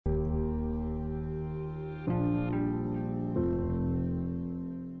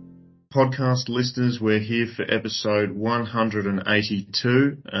podcast listeners. We're here for episode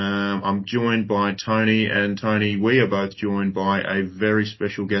 182. I'm joined by Tony, and Tony, we are both joined by a very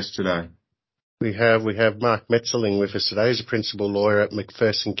special guest today. We have Mark Metzeling with us today. He's a principal lawyer at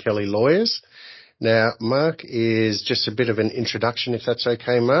McPherson Kelly Lawyers. Now, Mark is just a bit of an introduction, if that's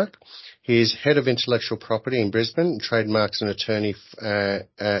okay, Mark. He's head of intellectual property in Brisbane, trademarks and attorney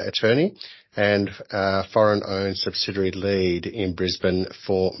and foreign-owned subsidiary lead in Brisbane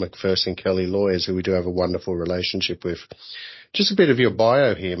for McPherson Kelly Lawyers, who we do have a wonderful relationship with. Just a bit of your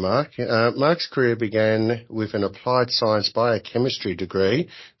bio here, Mark. Mark's career began with an applied science biochemistry degree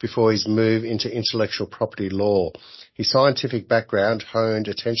before his move into intellectual property law. His scientific background honed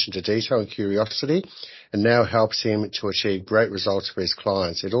attention to detail and curiosity and now helps him to achieve great results for his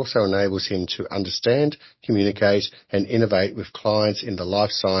clients. It also enables him to understand, communicate and innovate with clients in the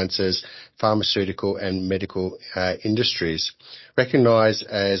life sciences, pharmaceutical and medical industries. Recognised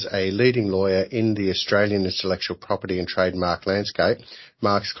as a leading lawyer in the Australian intellectual property and trademark landscape,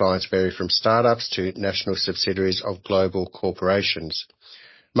 Mark's clients vary from startups to national subsidiaries of global corporations.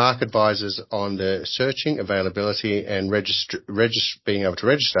 Mark advises on the searching, availability and being able to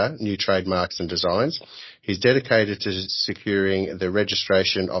register new trademarks and designs. He's dedicated to securing the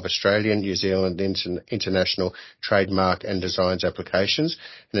registration of Australian, New Zealand, international trademark and designs applications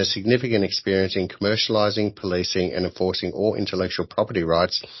and has significant experience in commercialising, policing and enforcing all intellectual property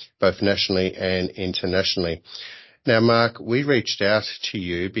rights, both nationally and internationally. Now, Mark, we reached out to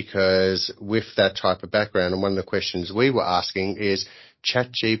you because with that type of background, and one of the questions we were asking is Chat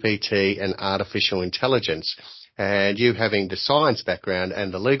GPT and artificial intelligence. And you having the science background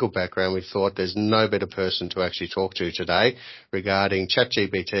and the legal background, we thought there's no better person to actually talk to today regarding Chat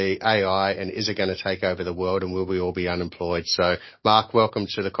GPT, AI, and is it going to take over the world and will we all be unemployed? So, Mark, welcome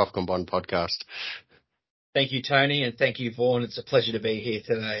to the Cough Bond podcast. Thank you, Tony, and thank you, Vaughan. It's a pleasure to be here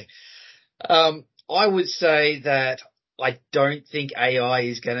today. I would say that I don't think AI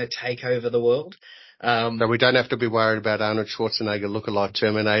is going to take over the world. So we don't have to be worried about Arnold Schwarzenegger lookalike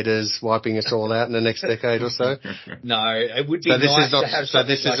Terminators wiping us all out in the next decade or so? No, it would be nice to have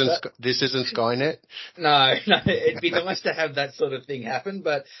something like that. This isn't Skynet? No, it'd be nice to have that sort of thing happen,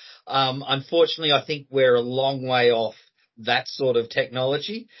 but unfortunately I think we're a long way off that sort of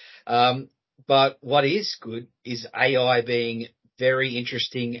technology. But what is good is AI being very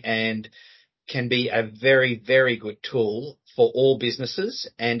interesting and can be a very, very good tool for all businesses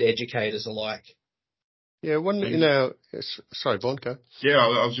and educators alike. Yeah, sorry, Vaughan, go. Yeah,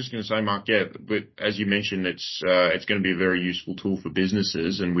 I was just going to say, Mark, but as you mentioned, it's going to be a very useful tool for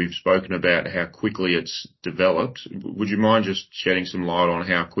businesses, and we've spoken about how quickly it's developed. Would you mind just shedding some light on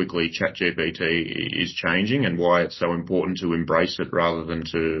how quickly ChatGPT is changing and why it's so important to embrace it rather than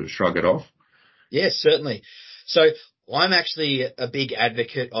to shrug it off? Yes, certainly. So I'm actually a big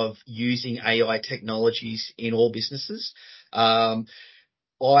advocate of using AI technologies in all businesses.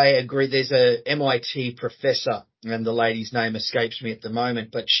 I agree. There's a MIT professor, and the lady's name escapes me at the moment,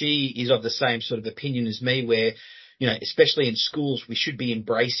 but she is of the same sort of opinion as me where, especially in schools, we should be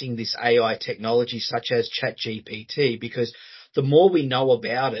embracing this AI technology such as Chat GPT, because the more we know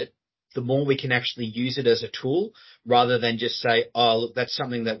about it, the more we can actually use it as a tool rather than just say, oh, look, that's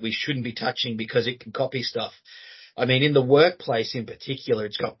something that we shouldn't be touching because it can copy stuff. I mean, in the workplace in particular,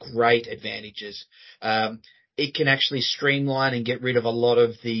 it's got great advantages. It can actually streamline and get rid of a lot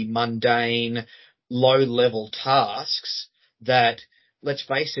of the mundane, low-level tasks that, let's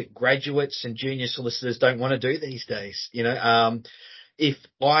face it, graduates and junior solicitors don't want to do these days. If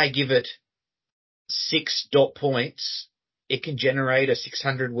I give it 6 dot points, it can generate a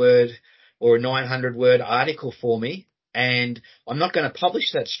 600-word or a 900-word article for me, and I'm not going to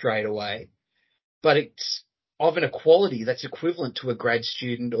publish that straight away, but it's of an equality that's equivalent to a grad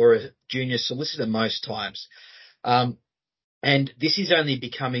student or a junior solicitor most times. And this is only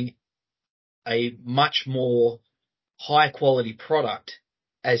becoming a much more high-quality product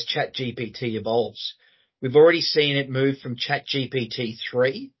as Chat GPT evolves. We've already seen it move from Chat GPT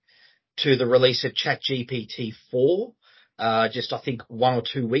 3 to the release of Chat GPT 4, just I think 1 or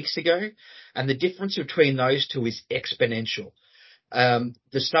 2 weeks ago. And the difference between those two is exponential.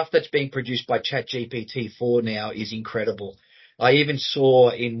 The stuff that's being produced by Chat GPT 4 now is incredible. I even saw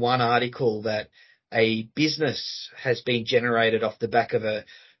in one article that a business has been generated off the back of a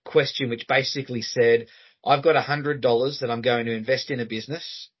question which basically said, I've got $100 that I'm going to invest in a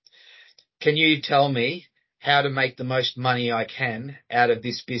business. Can you tell me how to make the most money I can out of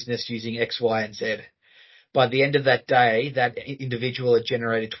this business using X, Y, and Z? By the end of that day, that individual had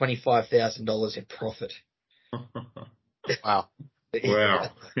generated $25,000 in profit. Wow.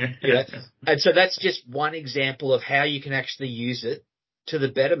 Wow. And so that's just one example of how you can actually use it to the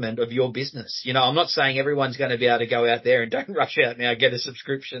betterment of your business. I'm not saying everyone's going to be able to go out there and don't rush out now, get a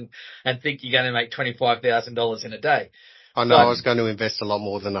subscription and think you're going to make $25,000 in a day. I know I was going to invest a lot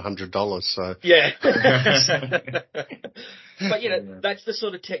more than $100, so. Yeah. But, that's the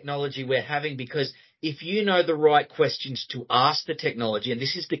sort of technology we're having, because if you know the right questions to ask the technology, and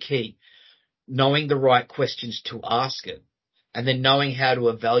this is the key, knowing the right questions to ask it, and then knowing how to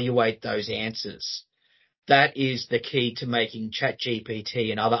evaluate those answers, that is the key to making Chat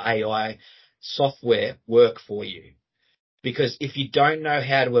GPT and other AI software work for you. Because if you don't know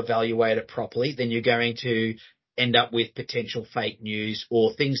how to evaluate it properly, then you're going to end up with potential fake news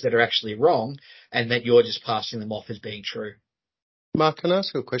or things that are actually wrong, and that you're just passing them off as being true. Mark, can I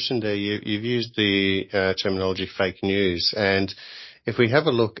ask you a question there? You've used the terminology fake news, and if we have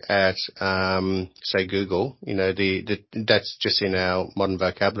a look at, say, Google, that's just in our modern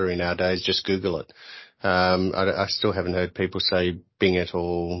vocabulary nowadays, just Google it. I still haven't heard people say Bing it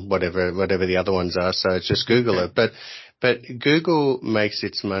or whatever the other ones are, so it's just Google it. But Google makes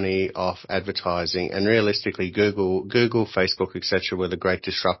its money off advertising, and realistically, Google, Facebook, etc., were the great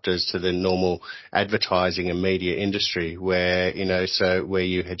disruptors to the normal advertising and media industry, where where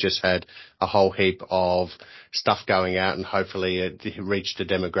you had just had a whole heap of stuff going out, and hopefully it reached the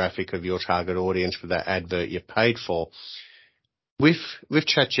demographic of your target audience for that advert you paid for. With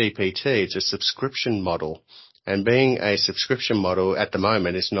ChatGPT, it's a subscription model. And being a subscription model at the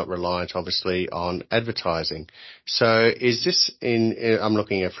moment is not reliant, obviously, on advertising. So is this I'm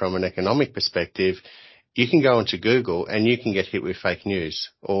looking at from an economic perspective, you can go into Google and you can get hit with fake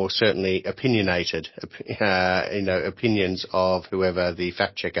news, or certainly opinionated, opinions of whoever the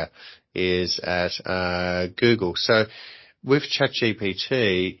fact checker is at Google. So with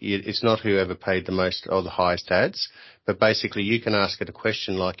ChatGPT, it's not whoever paid the most or the highest ads, but basically you can ask it a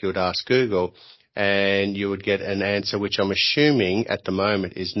question like you would ask Google, and you would get an answer which I'm assuming at the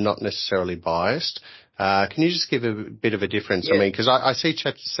moment is not necessarily biased. Can you just give a bit of a difference? Yeah. I mean, because I see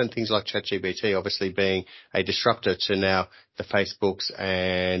some things like ChatGPT obviously being a disruptor to now the Facebooks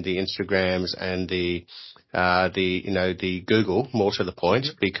and the Instagrams and the Google, more to the point,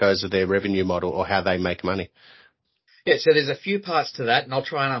 because of their revenue model or how they make money. Yeah, so there's a few parts to that, and I'll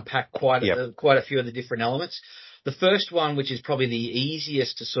try and unpack quite a few of the different elements. The first one, which is probably the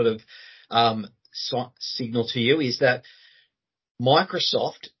easiest to sort of signal to you, is that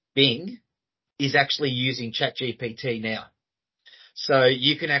Microsoft Bing is actually using ChatGPT now. So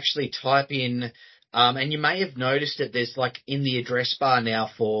you can actually type in, and you may have noticed that there's like in the address bar now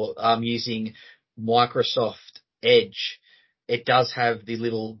for using Microsoft Edge, it does have the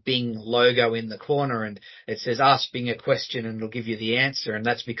little Bing logo in the corner, and it says ask Bing a question and it'll give you the answer. And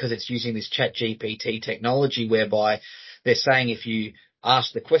that's because it's using this ChatGPT technology, whereby they're saying if you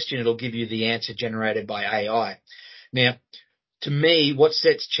ask the question, it'll give you the answer generated by AI. Now, to me, what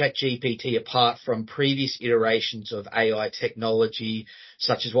sets ChatGPT apart from previous iterations of AI technology,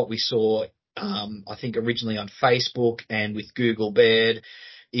 such as what we saw, I think originally on Facebook and with Google Bard,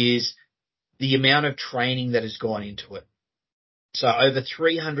 is the amount of training that has gone into it. So over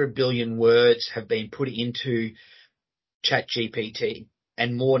 300 billion words have been put into ChatGPT,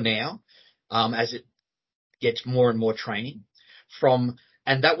 and more now, as it gets more and more training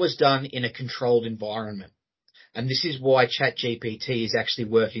and that was done in a controlled environment. And this is why ChatGPT is actually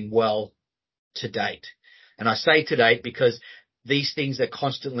working well to date. And I say to date because these things are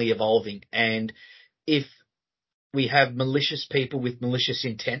constantly evolving. And if we have malicious people with malicious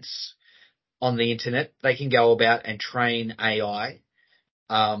intents on the internet, they can go about and train AI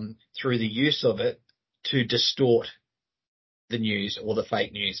through the use of it to distort the news or the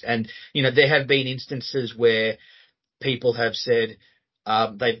fake news. And, there have been instances where people have said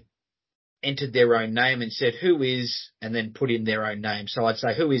they've entered their own name and said, who is, and then put in their own name. So I'd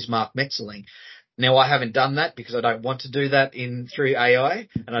say, who is Mark Metzeling? Now, I haven't done that because I don't want to do that through AI,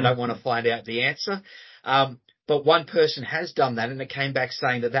 and I don't want to find out the answer. But one person has done that, and it came back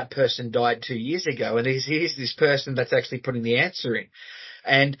saying that person died 2 years ago, and here's this person that's actually putting the answer in.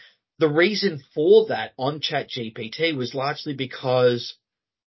 And the reason for that on ChatGPT was largely because,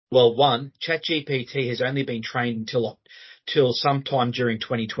 well, one, ChatGPT has only been trained till sometime during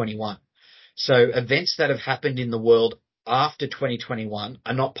 2021. So events that have happened in the world after 2021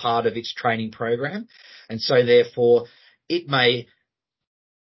 are not part of its training program. And so therefore it may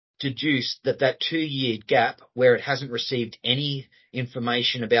deduce that 2-year gap where it hasn't received any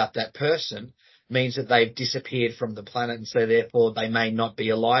information about that person means that they've disappeared from the planet, and so therefore they may not be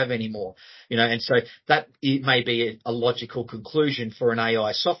alive anymore. And so that it may be a logical conclusion for an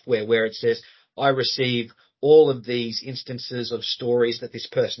AI software where it says, I receive all of these instances of stories that this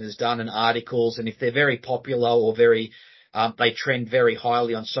person has done and articles, and if they're very popular or very they trend very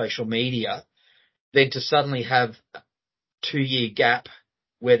highly on social media, then to suddenly have a 2-year gap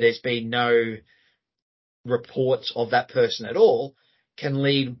where there's been no reports of that person at all can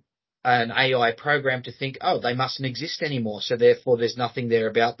lead an AI program to think, oh, they mustn't exist anymore, so therefore there's nothing there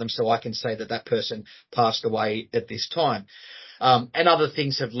about them, so I can say that that person passed away at this time. And other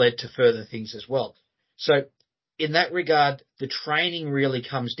things have led to further things as well. So in that regard, the training really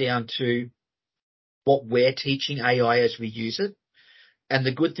comes down to what we're teaching AI as we use it. And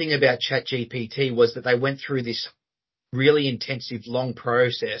the good thing about Chat GPT was that they went through this really intensive, long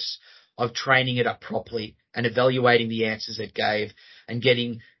process of training it up properly and evaluating the answers it gave and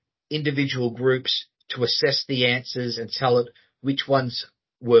getting individual groups to assess the answers and tell it which ones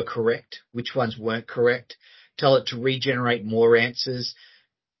were correct, which ones weren't correct, tell it to regenerate more answers.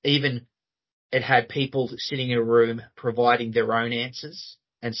 Even it had people sitting in a room providing their own answers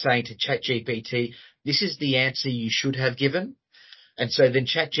and saying to ChatGPT, this is the answer you should have given. And so then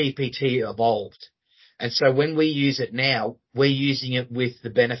ChatGPT evolved. And so when we use it now, we're using it with the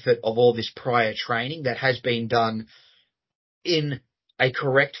benefit of all this prior training that has been done in a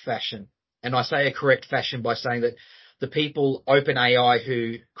correct fashion. And I say a correct fashion by saying that the people, OpenAI,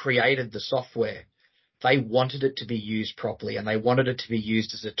 who created the software, they wanted it to be used properly and they wanted it to be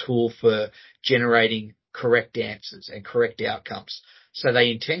used as a tool for generating correct answers and correct outcomes. So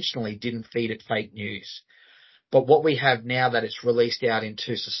they intentionally didn't feed it fake news. But what we have now that it's released out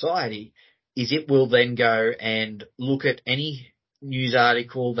into society is it will then go and look at any news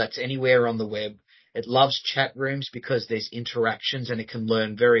article that's anywhere on the web. It loves chat rooms because there's interactions and it can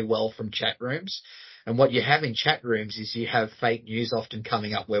learn very well from chat rooms. And what you have in chat rooms is you have fake news often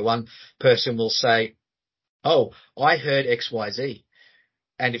coming up where one person will say, oh, I heard XYZ.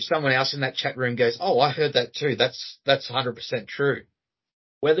 And if someone else in that chat room goes, oh, I heard that too, that's 100% true.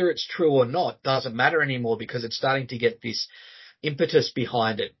 Whether it's true or not doesn't matter anymore because it's starting to get this impetus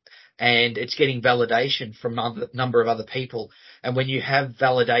behind it and it's getting validation from a number of other people. And when you have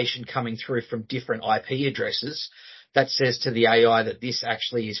validation coming through from different IP addresses, that says to the AI that this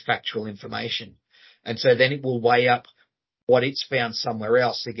actually is factual information. And so then it will weigh up what it's found somewhere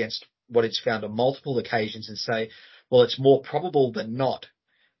else against what it's found on multiple occasions and say, well, it's more probable than not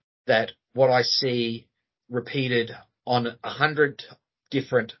that what I see repeated on 100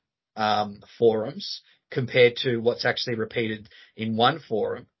 different forums compared to what's actually repeated in one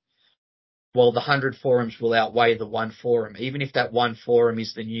forum, well, the 100 forums will outweigh the one forum, even if that one forum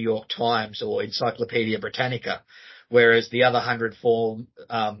is the New York Times or Encyclopedia Britannica, whereas the other 100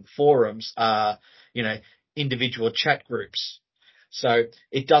 forums are, individual chat groups. So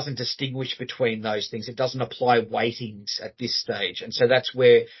it doesn't distinguish between those things. It doesn't apply weightings at this stage. And so that's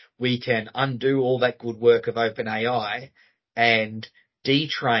where we can undo all that good work of OpenAI and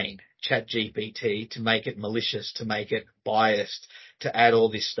detrain ChatGPT to make it malicious, to make it biased, to add all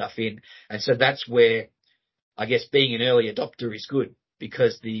this stuff in. And so that's where I guess being an early adopter is good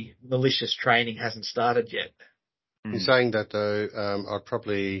because the malicious training hasn't started yet. In saying that though, I'd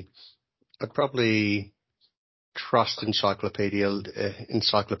probably trust Encyclopedia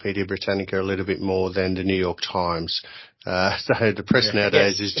Britannica a little bit more than the New York Times. So the press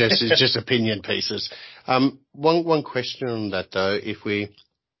nowadays is just opinion pieces. One question on that though,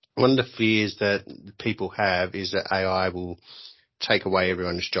 one of the fears that people have is that AI will take away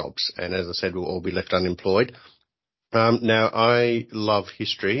everyone's jobs, and as I said, we'll all be left unemployed. Now, I love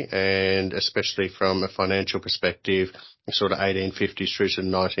history, and especially from a financial perspective, sort of 1850s through to the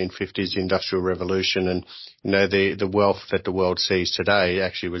 1950s, the Industrial Revolution, and the wealth that the world sees today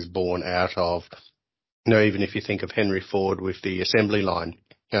actually was born out of. Even if you think of Henry Ford with the assembly line,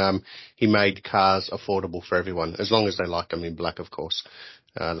 he made cars affordable for everyone, as long as they liked them in black, of course.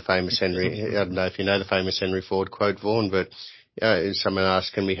 The famous Henry, I don't know if you know the famous Henry Ford quote, Vaughan, but someone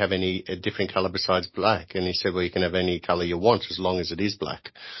asked, can we have any different colour besides black? And he said, well, you can have any colour you want as long as it is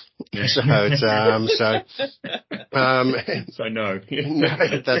black. Yeah. So it's, so no. No,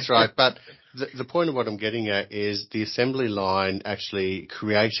 that's right. But the point of what I'm getting at is the assembly line actually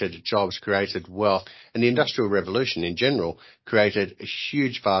created jobs, created wealth, and the Industrial Revolution in general created a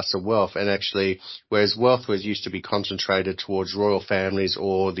huge vast of wealth. And actually, whereas wealth was used to be concentrated towards royal families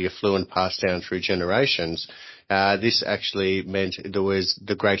or the affluent passed down through generations, this actually meant there was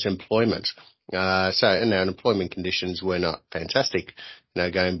the great employment. And our employment conditions were not fantastic,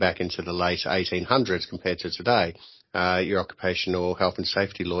 going back into the late 1800s compared to today. Your occupational health and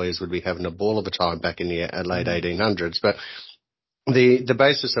safety lawyers would be having a ball of a time back in the late 1800s. But the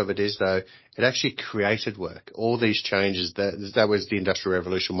basis of it is, though, it actually created work. All these changes, that was the Industrial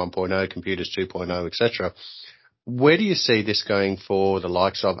Revolution 1.0, computers 2.0, etc. Where do you see this going for the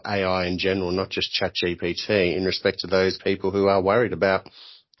likes of AI in general, not just Chat GPT, in respect to those people who are worried about,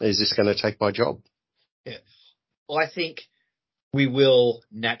 is this going to take my job? Yeah. I think we will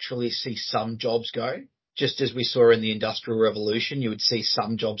naturally see some jobs go, just as we saw in the Industrial Revolution. You would see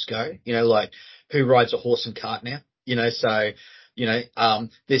some jobs go, like who rides a horse and cart now? So,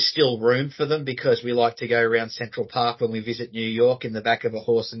 there's still room for them because we like to go around Central Park when we visit New York in the back of a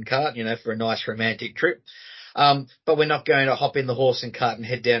horse and cart, for a nice romantic trip. But we're not going to hop in the horse and cart and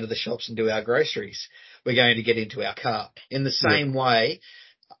head down to the shops and do our groceries. We're going to get into our car. In the same way,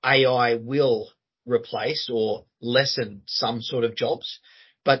 AI will replace or lessen some sort of jobs,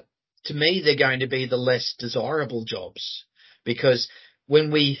 but to me, they're going to be the less desirable jobs because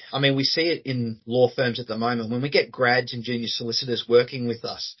we see it in law firms at the moment. When we get grads and junior solicitors working with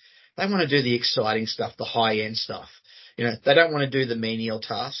us, they want to do the exciting stuff, the high end stuff. They don't want to do the menial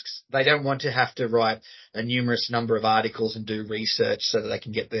tasks. They don't want to have to write a numerous number of articles and do research so that they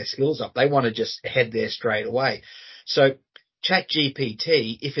can get their skills up. They want to just head there straight away. So Chat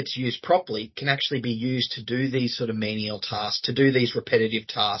GPT, if it's used properly, can actually be used to do these sort of menial tasks, to do these repetitive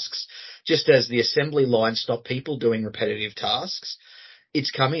tasks. Just as the assembly line stopped people doing repetitive tasks,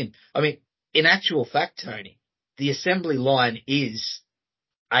 it's come in. In actual fact, Tony, the assembly line is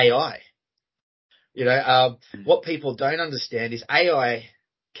AI. What people don't understand is AI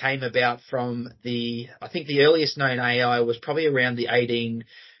came about from I think the earliest known AI was probably around the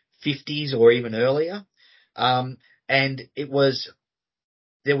 1850s or even earlier. And there was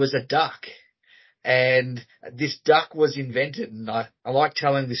a duck, and this duck was invented, and I like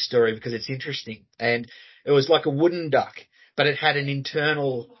telling this story because it's interesting. And it was like a wooden duck, but it had an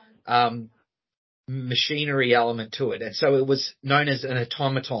internal machinery element to it. And so it was known as an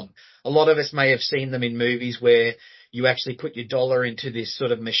automaton. A lot of us may have seen them in movies where you actually put your dollar into this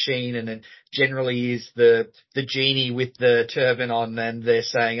sort of machine, and it generally is the genie with the turban on, and they're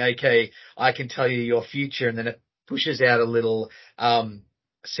saying, okay, I can tell you your future. And then it pushes out a little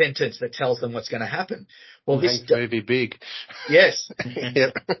sentence that tells them what's going to happen. Well, this movie big. Yes.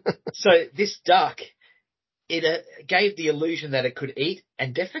 Yep. So this duck, it gave the illusion that it could eat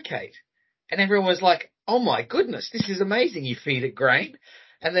and defecate. And everyone was like, oh my goodness, this is amazing. You feed it grain,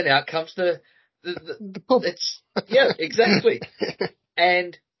 and then out comes the poop. Yeah, exactly.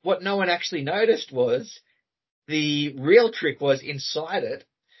 And what no one actually noticed was the real trick was inside it.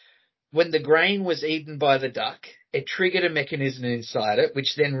 When the grain was eaten by the duck, it triggered a mechanism inside it,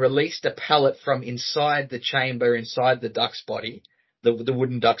 which then released a pellet from inside the chamber, inside the duck's body, the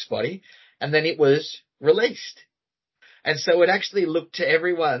wooden duck's body, and then it was released. And so it actually looked to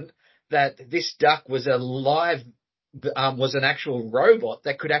everyone that this duck was was an actual robot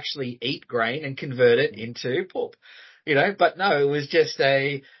that could actually eat grain and convert it into poop, But no, it was just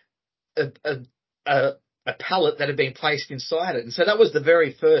a pellet that had been placed inside it. And so that was the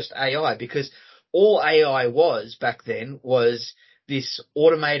very first AI, because all AI was back then was this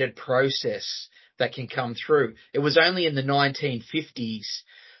automated process that can come through. It was only in the 1950s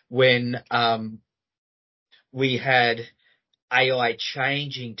when we had AI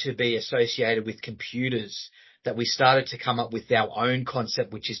changing to be associated with computers that we started to come up with our own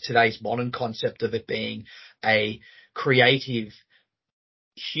concept, which is today's modern concept of it being a creative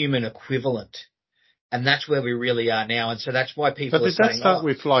human equivalent. And that's where we really are now. And so that's why people are saying... But did that start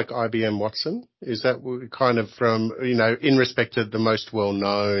with like IBM Watson? Is that kind of from, in respect to the most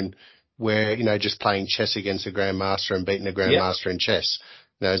well-known, where, just playing chess against a grandmaster and beating a grandmaster in chess,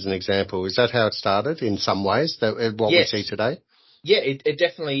 as an example? Is that how it started in some ways, what we see today? Yeah, it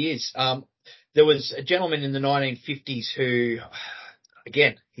definitely is. There was a gentleman in the 1950s who,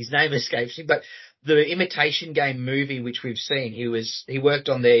 again, his name escapes me, but the Imitation Game movie, which we've seen, he worked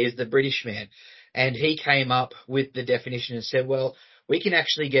on there, is the British man. And he came up with the definition and said, well, we can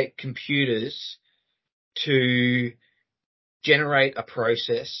actually get computers to generate a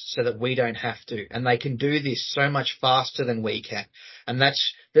process so that we don't have to. And they can do this so much faster than we can. And then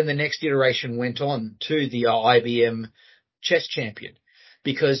the next iteration went on to the IBM chess champion,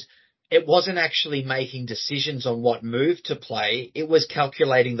 because it wasn't actually making decisions on what move to play. It was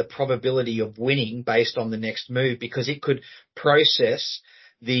calculating the probability of winning based on the next move, because it could process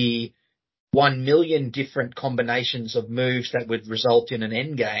the 1 million different combinations of moves that would result in an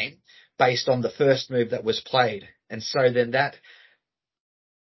end game based on the first move that was played. And so then that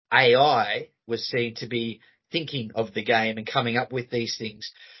AI was seen to be thinking of the game and coming up with these things.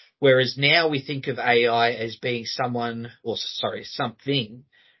 Whereas now we think of AI as being something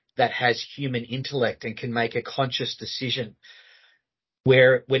that has human intellect and can make a conscious decision,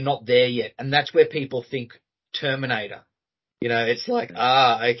 where we're not there yet. And that's where people think Terminator. It's like,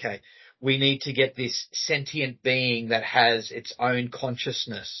 okay. we need to get this sentient being that has its own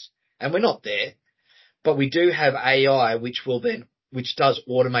consciousness. And we're not there, but we do have AI, which does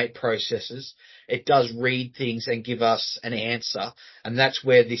automate processes. It does read things and give us an answer. And that's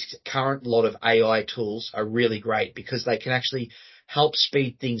where this current lot of AI tools are really great, because they can actually help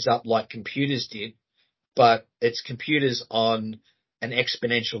speed things up like computers did, but it's computers on an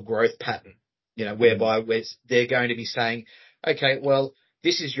exponential growth pattern, whereby they're going to be saying, okay, well,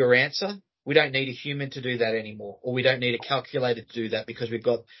 this is your answer. We don't need a human to do that anymore, or we don't need a calculator to do that because we've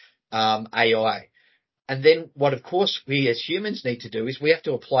got AI. And then what, of course, we as humans need to do is we have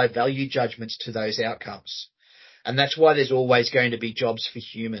to apply value judgments to those outcomes. And that's why there's always going to be jobs for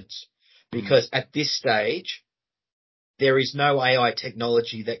humans, because at this stage, there is no AI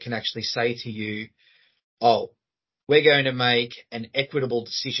technology that can actually say to you, oh, we're going to make an equitable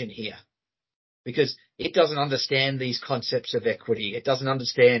decision here, because it doesn't understand these concepts of equity. It doesn't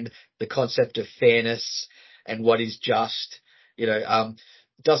understand the concept of fairness and what is just. It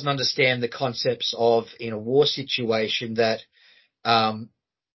doesn't understand the concepts of, in a war situation, that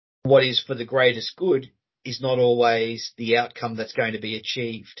what is for the greatest good is not always the outcome that's going to be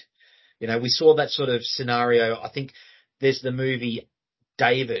achieved. We saw that sort of scenario. I think there's the movie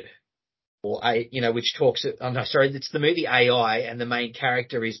David, which talks. Oh no, sorry, it's the movie AI, and the main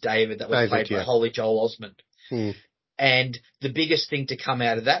character is David, that was played by Holy Joel Osment. And the biggest thing to come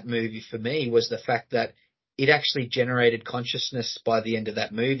out of that movie for me was the fact that it actually generated consciousness by the end of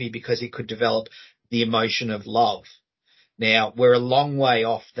that movie, because it could develop the emotion of love. Now, we're a long way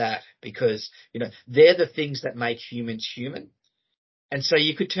off that, because, they're the things that make humans human. And so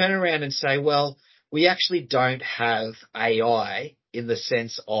you could turn around and say, well, we actually don't have AI in the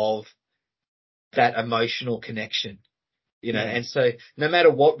sense of that emotional connection, and so no matter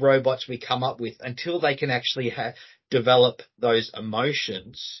what robots we come up with, until they can actually develop those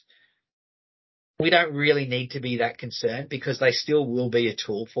emotions, we don't really need to be that concerned, because they still will be a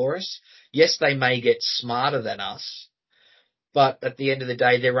tool for us. Yes, they may get smarter than us, but at the end of the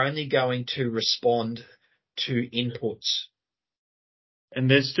day, they're only going to respond to inputs. And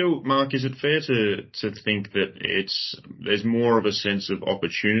there's still, Mark, is it fair to think that there's more of a sense of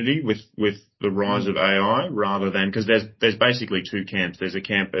opportunity with the rise of AI, rather than, because there's basically two camps. There's a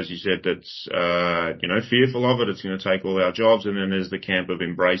camp, as you said, that's fearful of it, it's going to take all our jobs, and then there's the camp of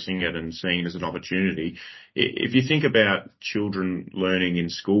embracing it and seeing it as an opportunity. If you think about children learning in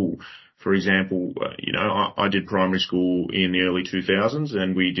school, for example, I did primary school in the early 2000s,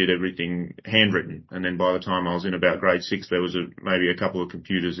 and we did everything handwritten. And then by the time I was in about grade 6, there was maybe a couple of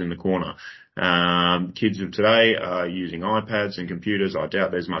computers in the corner. Kids of today are using iPads and computers. I doubt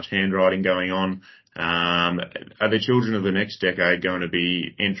there's much handwriting going on. Are the children of the next decade going to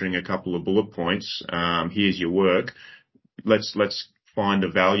be entering a couple of bullet points? Here's your work. Let's find the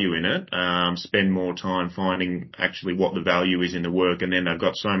value in it, spend more time finding actually what the value is in the work, and then they've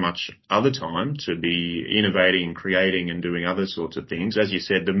got so much other time to be innovating and creating and doing other sorts of things. As you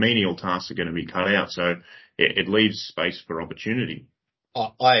said, the menial tasks are going to be cut out, so it leaves space for opportunity.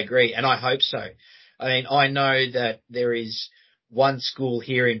 I agree, and I hope so. I mean, I know that there is one school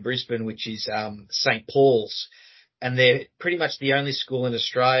here in Brisbane, which is St. Paul's, and they're pretty much the only school in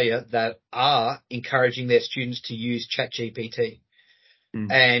Australia that are encouraging their students to use Chat GPT.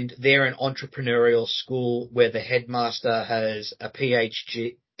 And they're an entrepreneurial school where the headmaster has a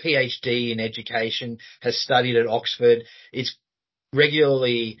PhD in education, has studied at Oxford, is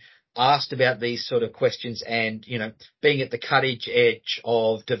regularly asked about these sort of questions, and, being at the cutting edge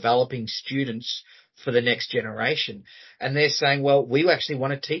of developing students for the next generation. And they're saying, well, we actually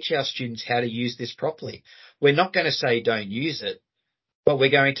want to teach our students how to use this properly. We're not going to say don't use it, but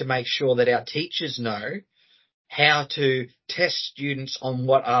we're going to make sure that our teachers know how to test students on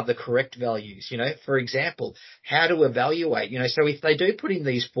what are the correct values, for example, how to evaluate, so if they do put in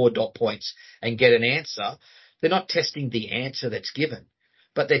these 4 dot points and get an answer, they're not testing the answer that's given,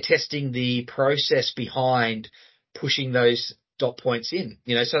 but they're testing the process behind pushing those dot points in,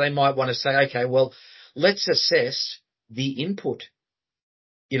 so they might want to say, okay, well, let's assess the input,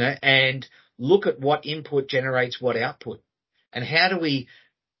 and look at what input generates what output, and how do we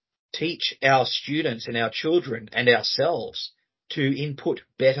teach our students and our children and ourselves to input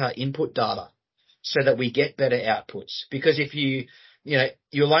better input data so that we get better outputs. Because if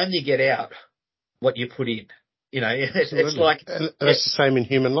you'll only get out what you put in. It's like... And that's the same in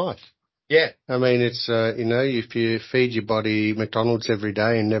human life. Yeah. I mean, it's, if you feed your body McDonald's every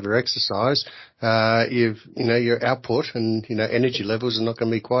day and never exercise, your output and, energy levels are not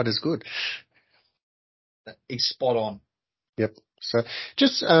going to be quite as good. It's spot on. Yep. So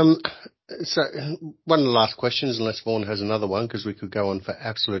just So one of the last questions, unless Vaughan has another one, because we could go on for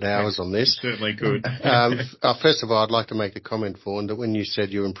absolute hours on this. You certainly could. First of all, I'd like to make the comment, Vaughan, that when you said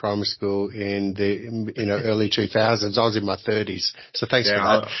you were in primary school in the early 2000s, I was in my 30s. So thanks for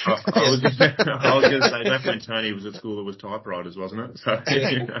that. I was going to say back when Tony was at school, it was typewriters, wasn't it? So,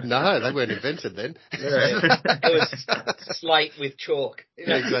 No, they weren't invented then. It was slate with chalk.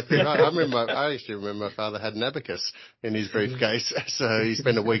 Yeah, exactly right. I used to remember my father had an abacus in his briefcase, so he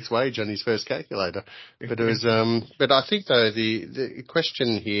spent a week's wage on his first calculator. But it was, but I think though the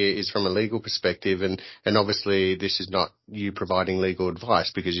question here is from a legal perspective, and obviously this is not you providing legal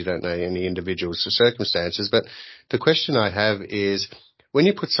advice because you don't know any individuals or circumstances. But the question I have is, when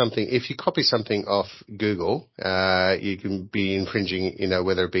you put something, if you copy something off Google, you can be infringing,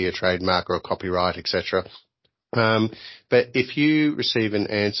 whether it be a trademark or a copyright, etc. But if you receive an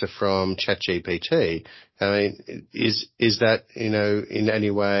answer from Chat GPT, I mean, is that, in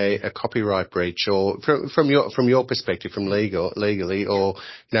any way a copyright breach, or from your perspective, from legally, or,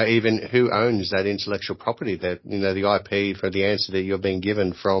 even who owns that intellectual property, that, the IP for the answer that you're being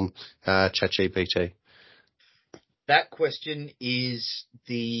given from, Chat GPT? That question is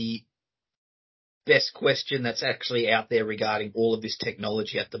the best question that's actually out there regarding all of this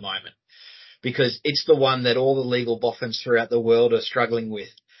technology at the moment, because it's the one that all the legal boffins throughout the world are struggling with.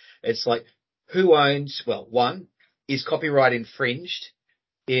 It's like, who owns, well, one, is copyright infringed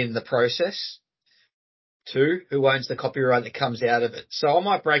in the process? Two, who owns the copyright that comes out of it? So I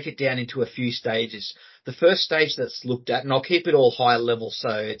might break it down into a few stages. The first stage that's looked at, and I'll keep it all high level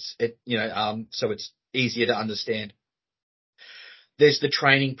so it's easier to understand. There's the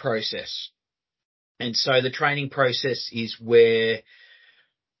training process. And so the training process is where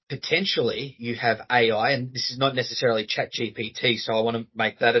potentially you have AI, and this is not necessarily Chat GPT, so I want to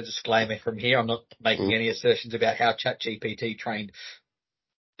make that a disclaimer from here. I'm not making any assertions about how Chat GPT trained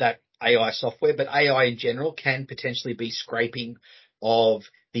that AI software, but AI in general can potentially be scraping of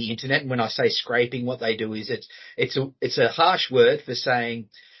the internet. And when I say scraping, what they do is it's a harsh word for saying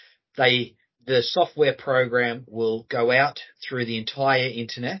the software program will go out through the entire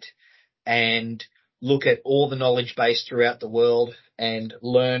internet and look at all the knowledge base throughout the world and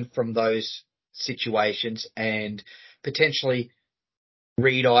learn from those situations and potentially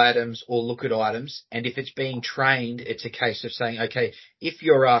read items or look at items. And if it's being trained, it's a case of saying, okay, if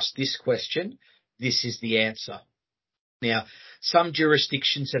you're asked this question, this is the answer. Now, some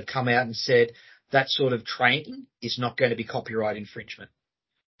jurisdictions have come out and said that sort of training is not going to be copyright infringement,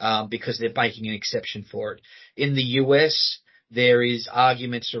 because they're making an exception for it. In the US, there is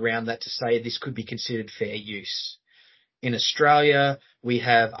arguments around that to say this could be considered fair use. In Australia, we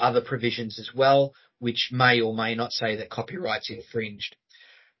have other provisions as well, which may or may not say that copyright's infringed.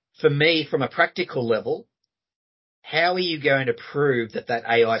 For me, from a practical level, how are you going to prove that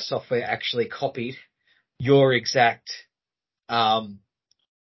AI software actually copied your exact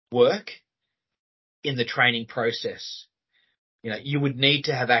work in the training process? You would need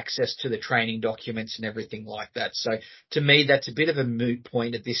to have access to the training documents and everything like that. So to me, that's a bit of a moot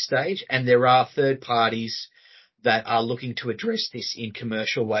point at this stage. And there are third parties that are looking to address this in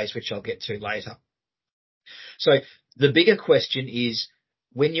commercial ways, which I'll get to later. So the bigger question is,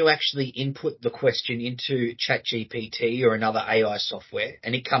 when you actually input the question into Chat GPT or another AI software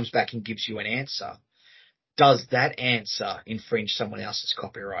and it comes back and gives you an answer, does that answer infringe someone else's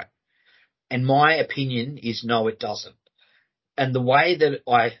copyright? And my opinion is no, it doesn't. And the way that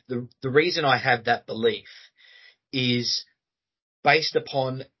the reason I have that belief is based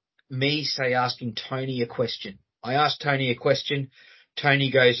upon me, say, asking Tony a question. I ask Tony a question. Tony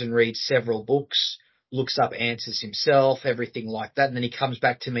goes and reads several books, looks up answers himself, everything like that. And then he comes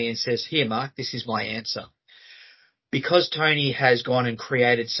back to me and says, here, Mark, this is my answer. Because Tony has gone and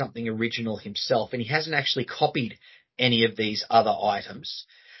created something original himself and he hasn't actually copied any of these other items,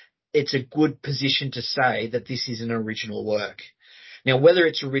 it's a good position to say that this is an original work. Now, whether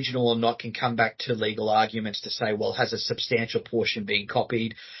it's original or not can come back to legal arguments to say, well, has a substantial portion been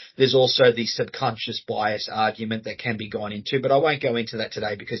copied? There's also the subconscious bias argument that can be gone into, but I won't go into that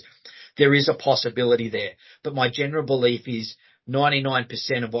today because there is a possibility there. But my general belief is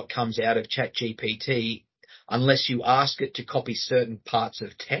 99% of what comes out of ChatGPT, unless you ask it to copy certain parts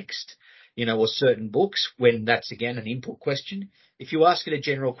of text, or certain books, when that's, again, an input question. If you ask it a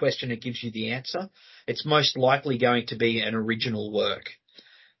general question, it gives you the answer. It's most likely going to be an original work.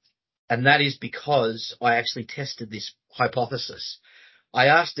 And that is because I actually tested this hypothesis. I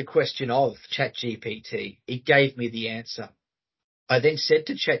asked a question of ChatGPT. It gave me the answer. I then said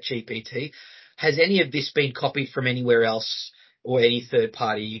to ChatGPT, has any of this been copied from anywhere else or any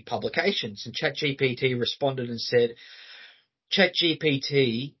third-party publications? And ChatGPT responded and said,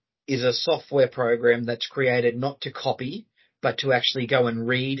 ChatGPT is a software program that's created not to copy, but to actually go and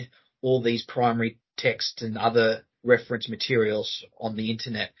read all these primary texts and other reference materials on the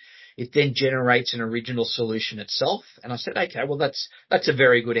internet. It then generates an original solution itself. And I said, okay, well, that's a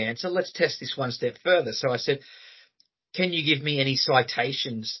very good answer. Let's test this one step further. So I said, can you give me any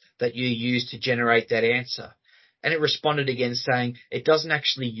citations that you use to generate that answer? And it responded again saying it doesn't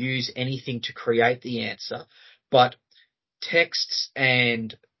actually use anything to create the answer, but texts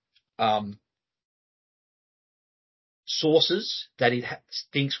and sources that it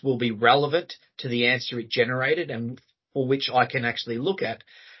thinks will be relevant to the answer it generated and for which I can actually look at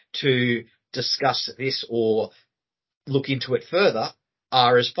to discuss this or look into it further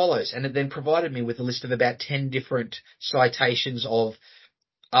are as follows. And it then provided me with a list of about 10 different citations of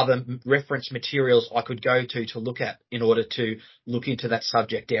other reference materials I could go to look at in order to look into that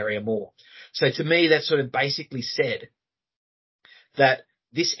subject area more. So to me, that sort of basically said that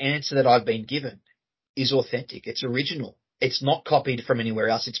this answer that I've been given is authentic. It's original. It's not copied from anywhere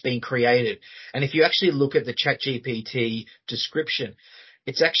else. It's been created. And if you actually look at the Chat GPT description,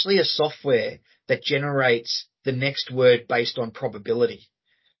 it's actually a software that generates the next word based on probability.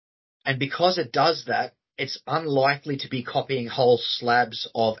 And because it does that, it's unlikely to be copying whole slabs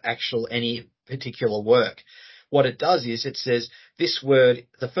of actual any particular work. What it does is it says this word,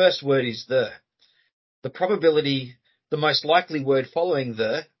 the first word is the probability, the most likely word following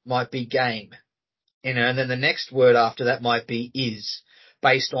the might be game. And then the next word after that might be is,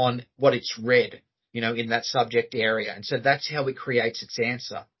 based on what it's read, in that subject area. And so that's how it creates its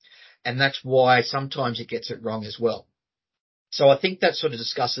answer. And that's why sometimes it gets it wrong as well. So I think that sort of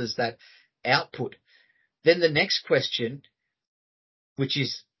discusses that output. Then the next question, which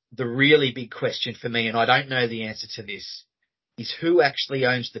is the really big question for me, and I don't know the answer to this, is who actually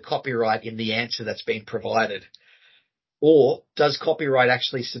owns the copyright in the answer that's been provided? Or does copyright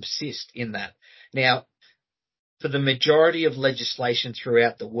actually subsist in that? Now, for the majority of legislation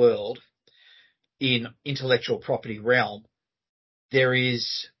throughout the world in intellectual property realm, there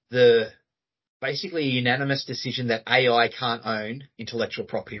is basically a unanimous decision that AI can't own intellectual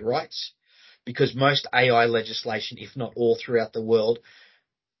property rights because most AI legislation, if not all throughout the world,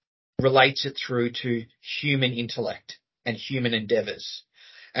 relates it through to human intellect and human endeavors.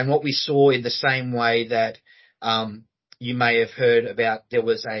 And what we saw in the same way that you may have heard about, there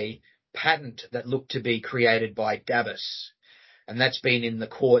was a patent that looked to be created by Davis, and that's been in the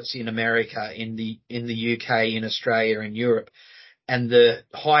courts in America, in the UK, in Australia, and Europe. And the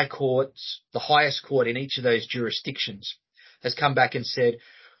high courts, the highest court in each of those jurisdictions, has come back and said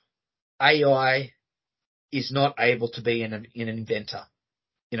AI is not able to be an inventor.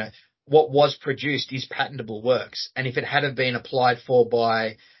 What was produced is patentable works, and if it had been applied for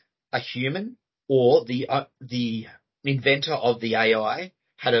by a human or the inventor of the AI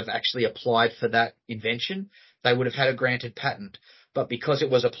had have actually applied for that invention, they would have had a granted patent. But because it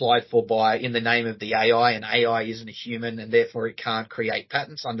was applied for in the name of the AI, and AI isn't a human, and therefore it can't create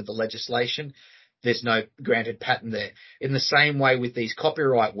patents under the legislation, there's no granted patent there. In the same way with these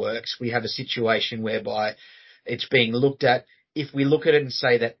copyright works, we have a situation whereby it's being looked at. If we look at it and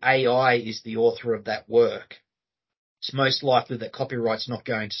say that AI is the author of that work, it's most likely that copyright's not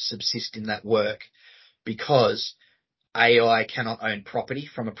going to subsist in that work because AI cannot own property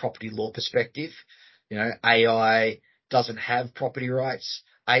from a property law perspective. AI doesn't have property rights.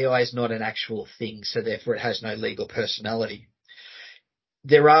 AI is not an actual thing, so therefore it has no legal personality.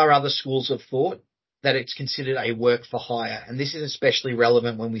 There are other schools of thought that it's considered a work for hire, and this is especially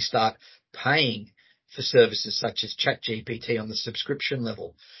relevant when we start paying for services such as Chat GPT on the subscription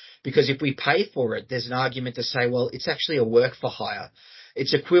level. Because if we pay for it, there's an argument to say, well, it's actually a work for hire.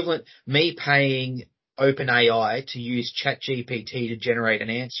 It's equivalent, me paying OpenAI to use Chat GPT to generate an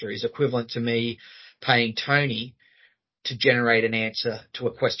answer is equivalent to me paying Tony to generate an answer to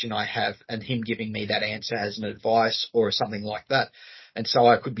a question I have and him giving me that answer as an advice or something like that. And so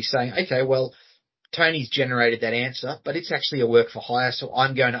I could be saying, okay, well, Tony's generated that answer, but it's actually a work for hire, so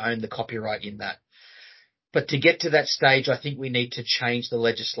I'm going to own the copyright in that. But to get to that stage, I think we need to change the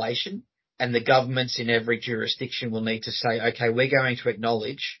legislation, and the governments in every jurisdiction will need to say, okay, we're going to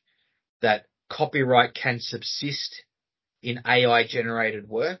acknowledge that copyright can subsist in AI-generated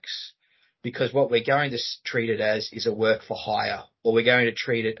works, because what we're going to treat it as is a work for hire, or we're going to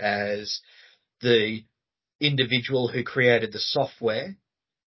treat it as the individual who created the software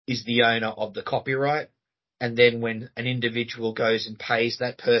is the owner of the copyright. And then when an individual goes and pays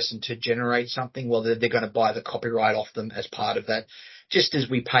that person to generate something, well, they're going to buy the copyright off them as part of that, just as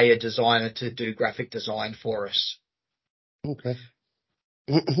we pay a designer to do graphic design for us. Okay.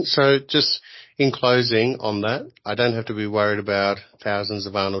 So just in closing on that, I don't have to be worried about thousands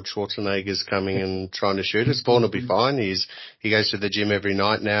of Arnold Schwarzeneggers coming and trying to shoot us. Vaughan will be fine. He goes to the gym every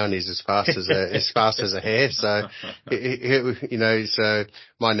night now, and he's as fast as a hare. So, so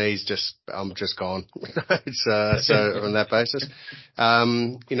my knees I'm just gone. So on that basis,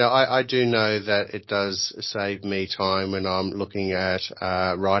 I do know that it does save me time when I'm looking at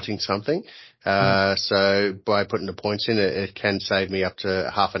writing something. So by putting the points in, it can save me up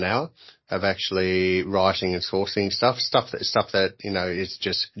to half an hour of actually writing and sourcing stuff that, is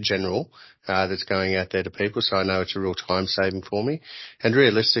just general, that's going out there to people. So I know it's a real time saving for me. And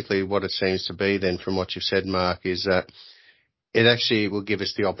realistically, what it seems to be then from what you've said, Mark, is that it actually will give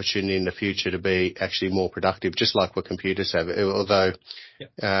us the opportunity in the future to be actually more productive, just like what computers have. Although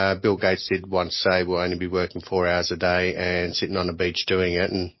Bill Gates did once say we'll only be working 4 hours a day and sitting on a beach doing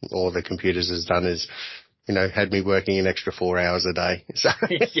it, and all the computers has done is, had me working an extra 4 hours a day. So,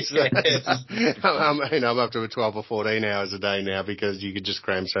 I'm up to 12 or 14 hours a day now because you could just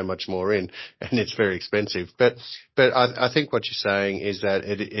cram so much more in, and it's very expensive. But I think what you're saying is that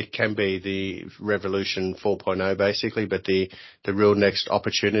it can be the revolution 4.0 basically, but the real next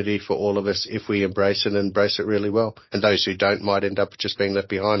opportunity for all of us if we embrace it and embrace it really well. And those who don't might end up just being left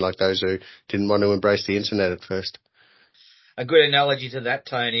behind, like those who didn't want to embrace the internet at first. A good analogy to that,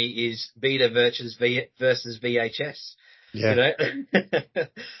 Tony, is beta versus VHS. Yeah.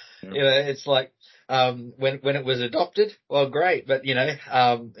 It's like when it was adopted, well, great, but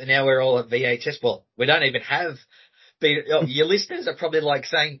now we're all at VHS. Well, we don't even have beta. Oh, your listeners are probably like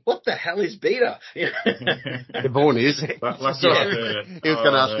saying, "What the hell is beta?" Vaughan is. He was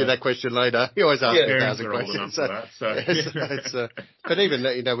going to ask you that question later. He always asks 1,000 questions. But even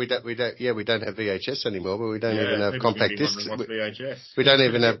we don't have VHS anymore, but we don't even have compact discs. We don't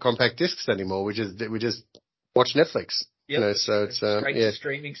even have compact discs anymore. We just watch Netflix. Yep. So it's straight to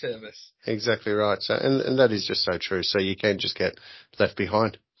streaming service. Exactly right. So and that is just so true. So you can just get left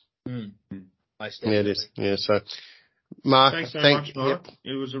behind. Most definitely. Yeah, it is. Yeah. So. Mark, thanks so much, Mark. Yep.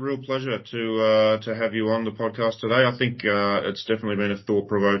 It was a real pleasure to have you on the podcast today. I think it's definitely been a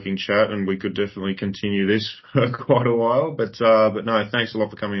thought-provoking chat, and we could definitely continue this for quite a while. But no, thanks a lot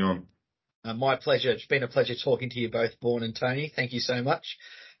for coming on. My pleasure. It's been a pleasure talking to you both, Vaughan and Tony. Thank you so much.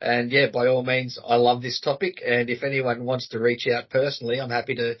 And yeah, by all means, I love this topic. And if anyone wants to reach out personally, I'm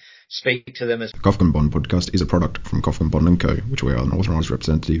happy to speak to them as The Kofkin Bond podcast is a product from Kofkin Bond & Co., which we are an authorised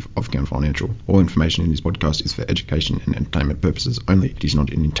representative of Count Financial. All information in this podcast is for education and entertainment purposes only. It is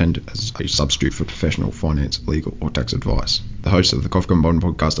not intended as a substitute for professional finance, legal or tax advice. The hosts of the Kofkin Bond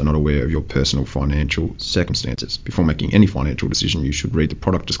podcast are not aware of your personal financial circumstances. Before making any financial decision, you should read the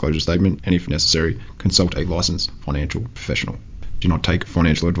product disclosure statement and, if necessary, consult a licensed financial professional. Do not take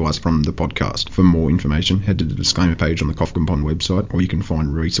financial advice from the podcast. For more information, head to the disclaimer page on the Kofkin Bond website, or you can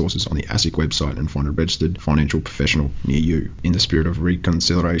find resources on the ASIC website and find a registered financial professional near you. In the spirit of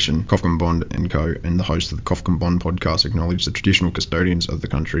reconciliation, Kofkin Bond & Co. and the host of the Kofkin Bond podcast acknowledge the traditional custodians of the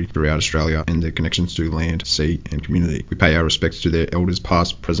country throughout Australia and their connections to land, sea and community. We pay our respects to their elders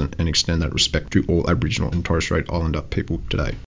past, present and extend that respect to all Aboriginal and Torres Strait Islander people today.